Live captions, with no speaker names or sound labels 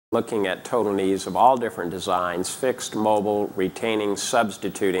looking at total knees of all different designs, fixed, mobile, retaining,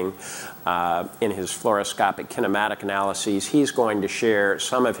 substituting, in his fluoroscopic kinematic analyses. He's going to share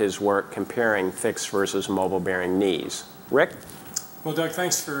some of his work comparing fixed versus mobile bearing knees. Rick? Well, Doug,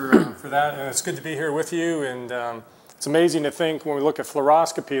 thanks for that. It's good to be here with you. And it's amazing to think when we look at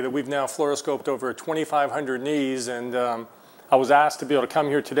fluoroscopy that we've now fluoroscoped over 2,500 knees. And I was asked to be able to come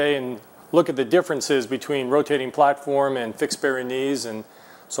here today and look at the differences between rotating platform and fixed bearing knees. And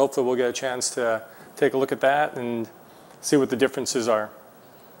so hopefully we'll get a chance to take a look at that and see what the differences are.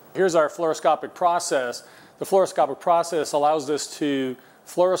 Here's our fluoroscopic process. The fluoroscopic process allows us to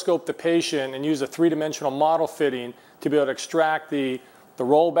fluoroscope the patient and use a three-dimensional model fitting to be able to extract the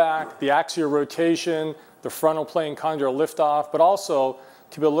rollback, the axial rotation, the frontal plane condylar liftoff, but also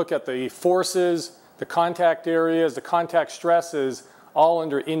to be able to look at the forces, the contact areas, the contact stresses, all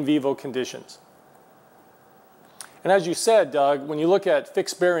under in vivo conditions. And as you said, Doug, when you look at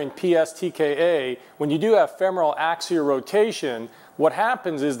fixed bearing PSTKA, when you do have femoral axial rotation, what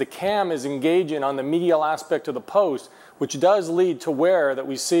happens is the cam is engaging on the medial aspect of the post, which does lead to wear that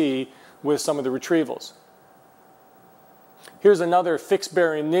we see with some of the retrievals. Here's another fixed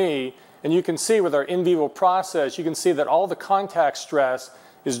bearing knee, and you can see with our in vivo process, you can see that all the contact stress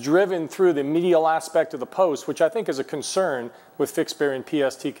is driven through the medial aspect of the post, which I think is a concern with fixed bearing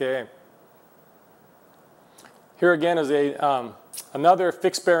PSTKA. Here again is another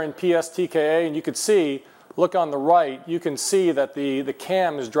fixed bearing PSTKA, and you can see, look on the right, you can see that the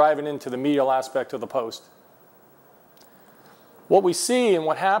cam is driving into the medial aspect of the post. What we see and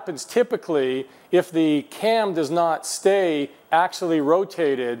what happens typically, if the cam does not stay axially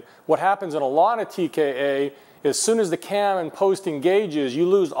rotated, what happens in a lot of TKA, as soon as the cam and post engages, you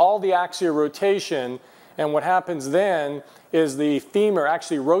lose all the axial rotation, and what happens then is the femur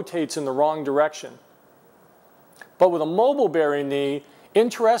actually rotates in the wrong direction. But with a mobile bearing knee,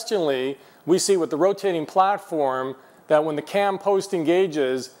 interestingly, we see with the rotating platform that when the cam post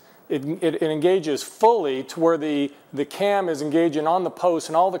engages, it engages fully to where the cam is engaging on the post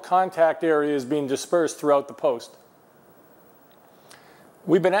and all the contact area is being dispersed throughout the post.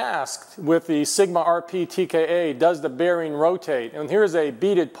 We've been asked with the Sigma RP TKA, does the bearing rotate? And here's a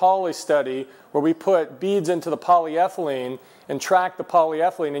beaded poly study where we put beads into the polyethylene and track the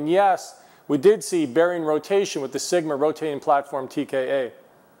polyethylene. And yes, we did see bearing rotation with the Sigma rotating platform TKA.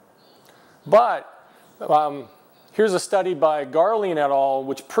 But here's a study by Garling et al.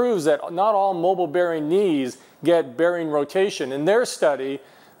 Which proves that not all mobile bearing knees get bearing rotation. In their study,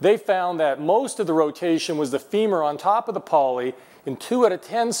 they found that most of the rotation was the femur on top of the poly. In 2 out of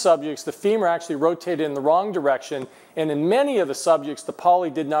 10 subjects, the femur actually rotated in the wrong direction. And in many of the subjects, the poly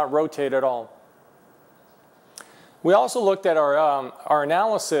did not rotate at all. We also looked at our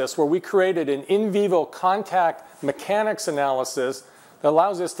analysis where we created an in vivo contact mechanics analysis that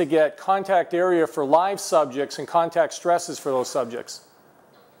allows us to get contact area for live subjects and contact stresses for those subjects.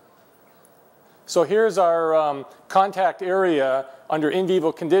 So here's our contact area under in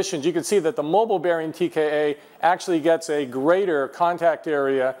vivo conditions. You can see that the mobile bearing TKA actually gets a greater contact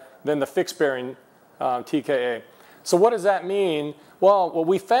area than the fixed bearing TKA. So what does that mean? Well, what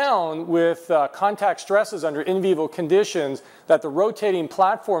we found with contact stresses under in vivo conditions that the rotating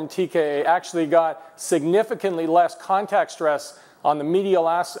platform TKA actually got significantly less contact stress on the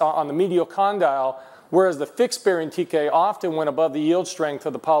medial condyle, whereas the fixed bearing TKA often went above the yield strength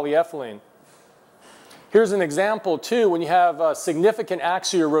of the polyethylene. Here's an example too. When you have significant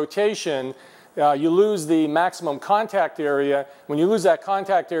axial rotation, you lose the maximum contact area. When you lose that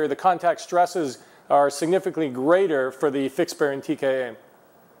contact area, the contact stresses are significantly greater for the fixed bearing TKA.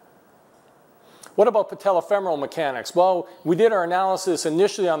 What about patellofemoral mechanics? Well, we did our analysis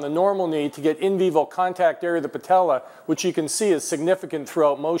initially on the normal knee to get in vivo contact area of the patella, which you can see is significant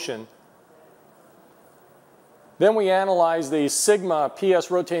throughout motion. Then we analyzed the Sigma PS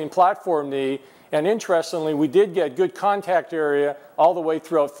rotating platform knee, and interestingly, we did get good contact area all the way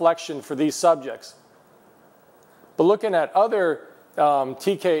throughout flexion for these subjects. But looking at other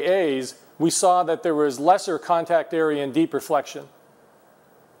TKAs, we saw that there was lesser contact area and deeper flexion.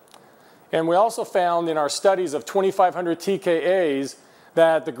 And we also found in our studies of 2,500 TKAs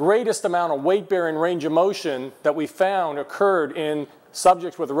that the greatest amount of weight-bearing range of motion that we found occurred in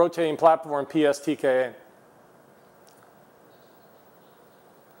subjects with a rotating platform PSTKA.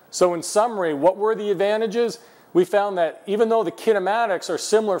 So in summary, what were the advantages? We found that even though the kinematics are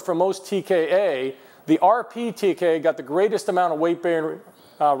similar for most TKA, the RP TKA got the greatest amount of weight-bearing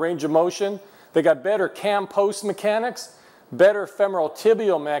range of motion. They got better cam post mechanics, better femoral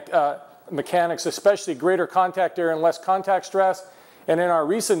tibial mechanics, especially greater contact area and less contact stress. And in our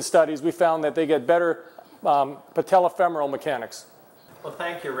recent studies, we found that they get better patellofemoral mechanics. Well,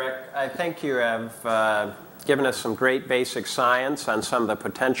 thank you, Rick. I think you have given us some great basic science on some of the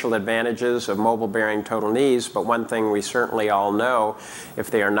potential advantages of mobile bearing total knees, but one thing we certainly all know,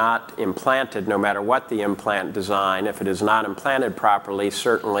 if they are not implanted, no matter what the implant design, if it is not implanted properly,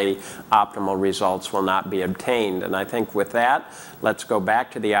 certainly optimal results will not be obtained. And I think with that, let's go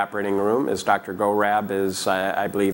back to the operating room as Dr. Gorab is, I believe,